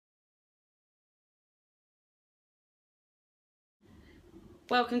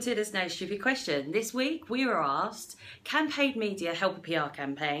Welcome to this No Stupid Question. This week we were asked, can paid media help a PR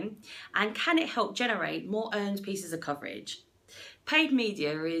campaign? And can it help generate more earned pieces of coverage? Paid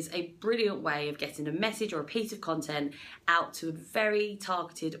media is a brilliant way of getting a message or a piece of content out to a very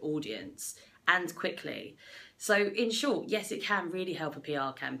targeted audience and quickly. So in short, yes, it can really help a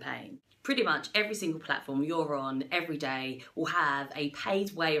PR campaign. Pretty much every single platform you're on every day will have a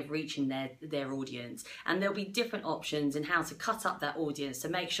paid way of reaching their audience, and there'll be different options in how to cut up that audience to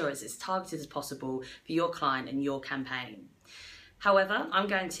make sure it's as targeted as possible for your client and your campaign. However, I'm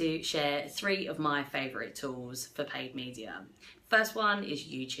going to share 3 of my favourite tools for paid media. First one is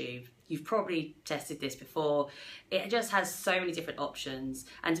YouTube. You've probably tested this before. It just has so many different options,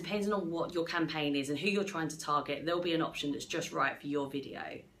 and depending on what your campaign is and who you're trying to target, there'll be an option that's just right for your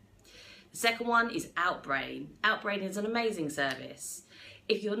video. The second one is Outbrain. Outbrain is an amazing service.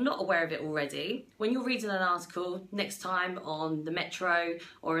 If you're not aware of it already, when you're reading an article next time on the Metro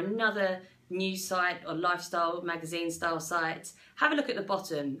or another news site or lifestyle magazine style site, have a look at the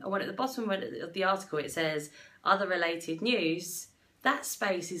bottom. And when at the bottom of the article it says other related news, that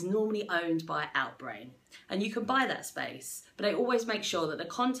space is normally owned by Outbrain, and you can buy that space, but they always make sure that the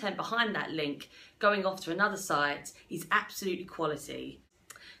content behind that link going off to another site is absolutely quality.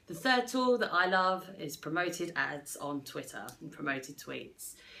 The third tool that I love is promoted ads on Twitter and promoted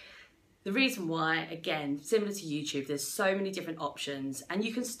tweets. The reason why, again, similar to YouTube, there's so many different options, and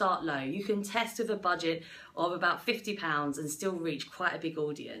you can start low. You can test with a budget of about £50 and still reach quite a big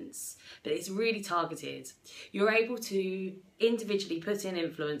audience, but it's really targeted. You're able to individually put in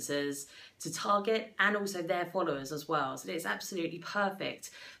influencers to target and also their followers as well. So it's absolutely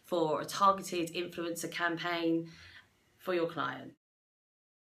perfect for a targeted influencer campaign for your client.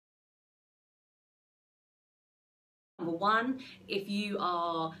 Number one, if you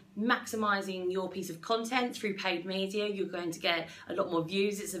are maximising your piece of content through paid media, you're going to get a lot more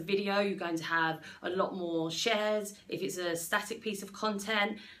views. It's a video, you're going to have a lot more shares if it's a static piece of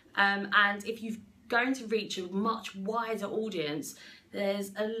content. And if you're going to reach a much wider audience,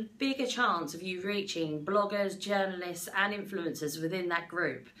 there's a bigger chance of you reaching bloggers, journalists and influencers within that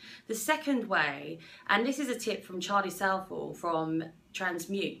group. The second way, and this is a tip from Charlie Southall from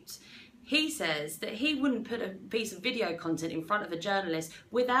Transmute, he says that he wouldn't put a piece of video content in front of a journalist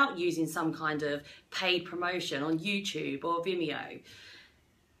without using some kind of paid promotion on YouTube or Vimeo.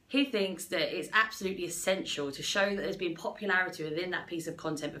 He thinks that it's absolutely essential to show that there's been popularity within that piece of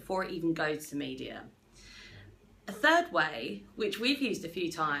content before it even goes to media. A third way, which we've used a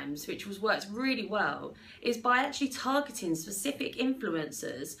few times, which worked really well, is by actually targeting specific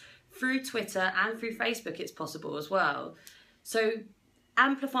influencers through Twitter and through Facebook. It's possible as well. So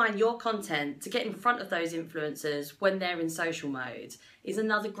amplifying your content to get in front of those influencers when they're in social mode is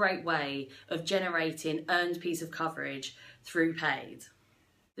another great way of generating earned piece of coverage through paid.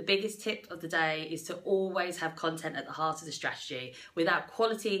 The biggest tip of the day is to always have content at the heart of the strategy. Without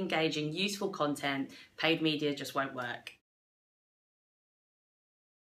quality, engaging, useful content, paid media just won't work.